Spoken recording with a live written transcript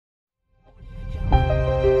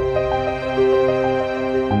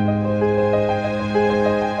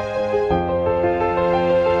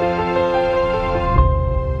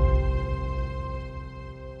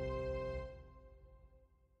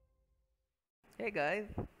Hey guys,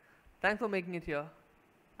 thanks for making it here.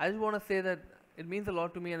 I just want to say that it means a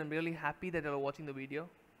lot to me and I'm really happy that you're watching the video.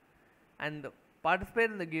 And participate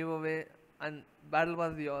in the giveaway and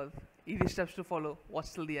Battlepass is yours. Easy steps to follow.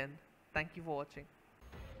 Watch till the end. Thank you for watching.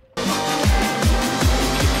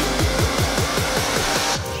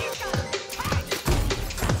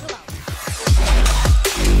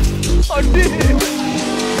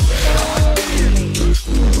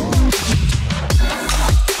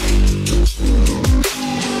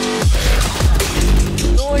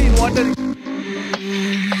 No, he's watering.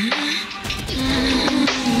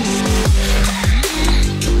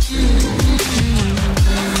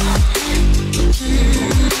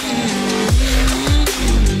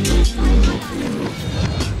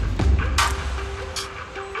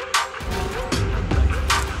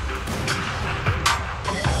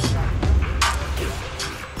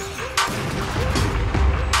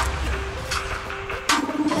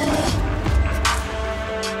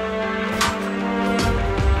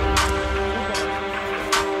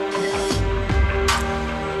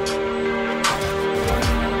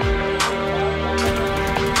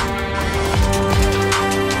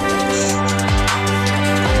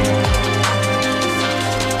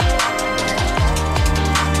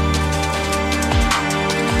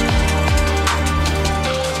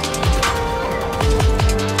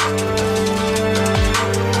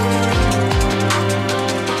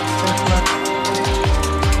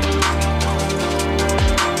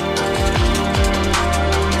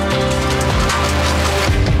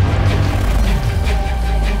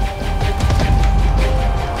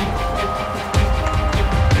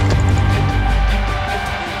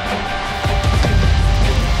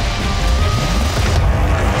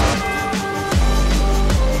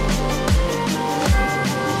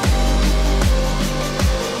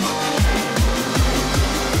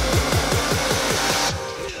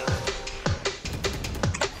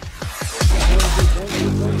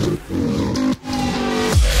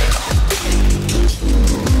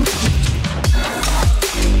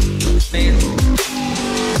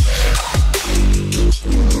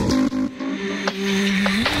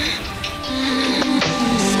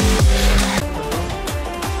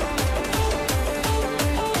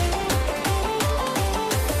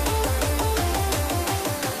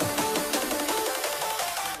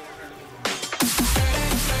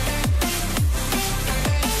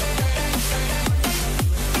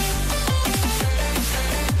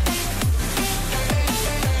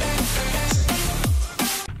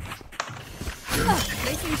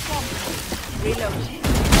 Reload.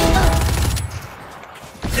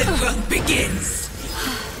 The hunt begins.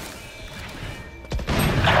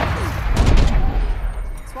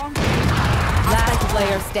 Last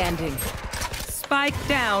player standing. Spike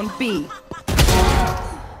down B.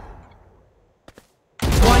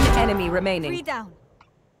 One enemy remaining. 3 down.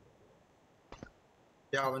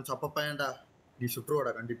 Yeah, அவன் சப்ப பையன்டா. நீ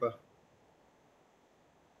சுற்றுவாடா கண்டிப்பா.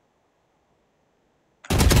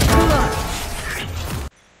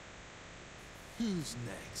 Who's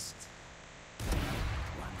next?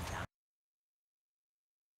 One down.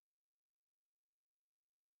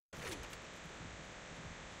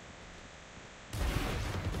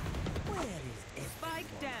 Where is it?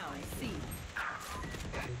 Spike down C.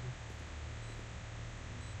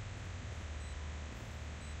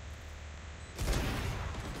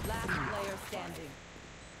 Last player standing.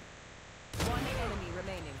 One enemy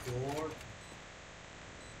remaining.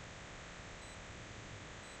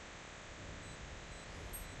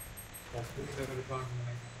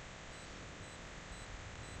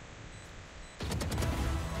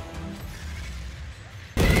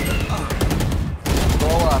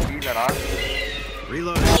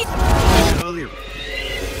 Reloading. Earlier.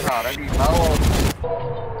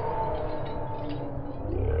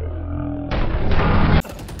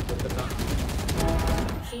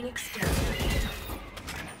 Phoenix down.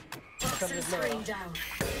 Toxin screen down.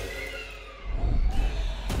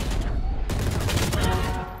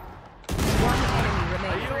 One enemy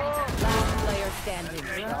remaining. Last player standing.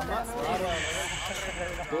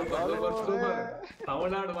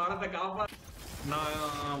 Tamil Nadu வானத்தை காப்பா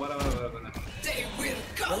நான் வர They will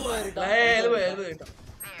cover.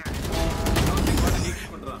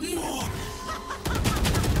 பண்றான்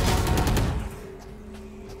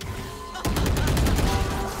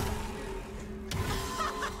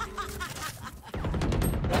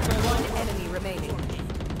One enemy remaining.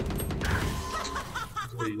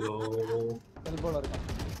 ஐயோ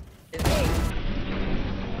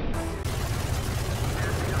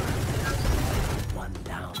One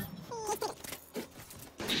down.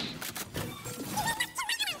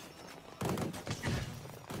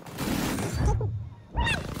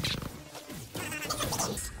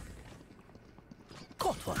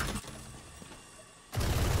 fun.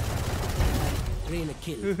 Reyna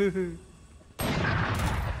kill.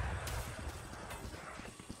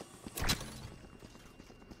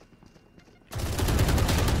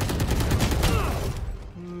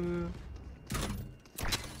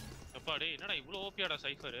 அப்பா டேய் என்னடா இவ்ளோ ஓபியாடா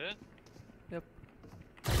cipher Yep.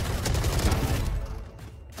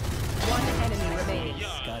 One enemy remaining.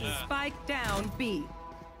 Got it. Spike down B.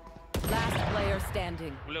 Last player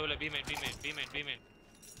standing. உள்ள B main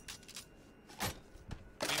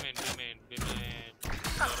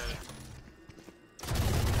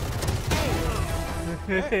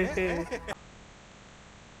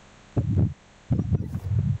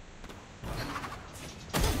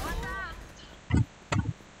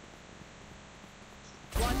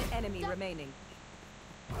One enemy remaining.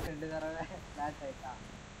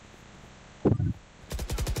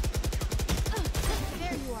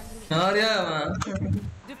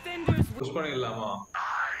 Defenders push பண்ணிடலாமா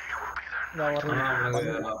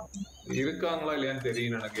இருக்காங்களா இல்லையான்னு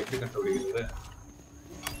தெரியும் எனக்கு எப்படி கண்டுபிடிக்கிறது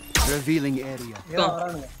Revealing area.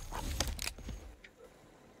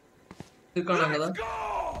 இருக்கானாங்கதான்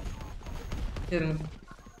இருங்க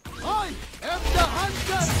I am the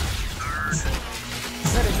hunter.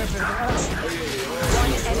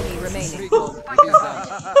 one enemy remaining.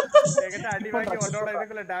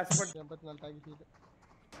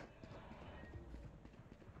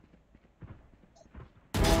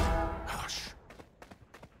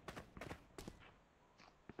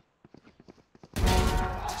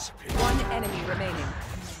 One enemy remaining.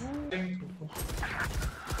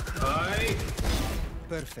 Bye.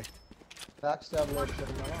 Perfect.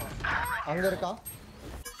 அங்க இருக்கான்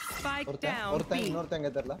Spike ஒருத்தன் down ஒருத்தன் B. இன்னொருத்தன்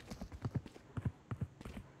எங்க தெரியல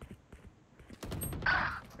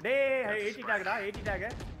டேய் 80 டாக்டா 80 டாக்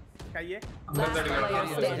கையே Last player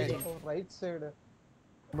standing. Right side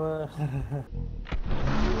One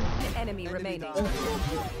enemy remaining.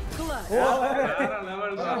 Clutch.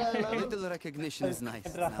 Little recognition is nice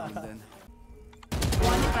now and then.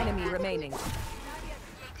 One enemy remaining.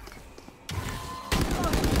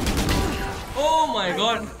 Oh my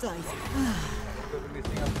god.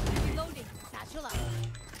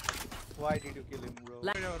 why did you kill him bro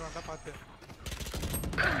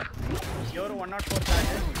you're 104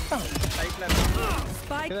 talk சைடுல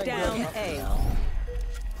Spike down A.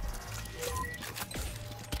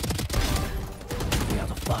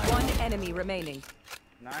 One enemy remaining.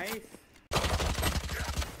 Nice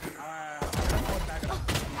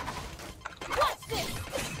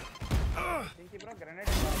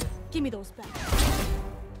Give me those back.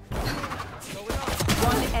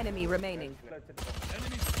 One enemy remaining.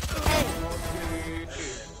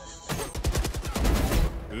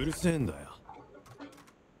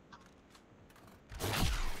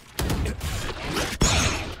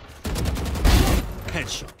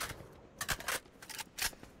 Headshot.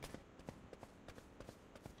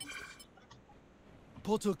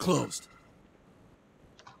 Portal closed.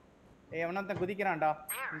 ஏய் அவனத்த குதிக்கறான்டா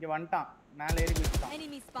இங்க வந்துட்டான் மேல ஏறி குதிச்சான்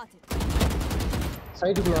Enemy spotted.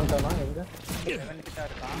 சைடுக்குள்ள வந்துட்டானா எங்க level கிட்ட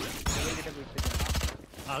இருக்கான் லெவல் கிட்ட குதிச்சிட்டான்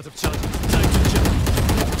Out of charges. Time to jump.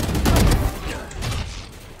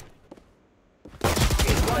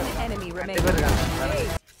 One enemy remaining.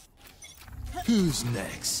 Who's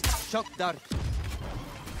next? Shock dart.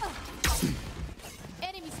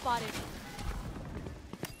 Enemy spotted.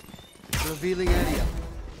 Revealing area.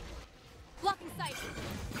 Blocking sight.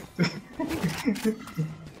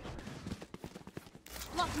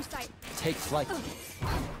 Blocking sight. Take flight.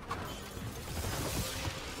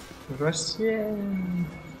 Russian.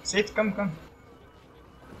 Sit, come.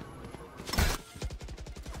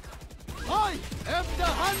 I am the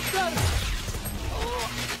hunter.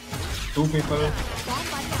 Two people. Bomb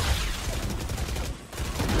buddy.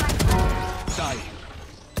 Die.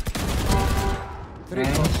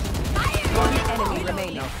 One enemy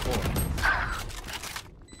remaining.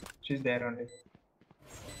 She's there only.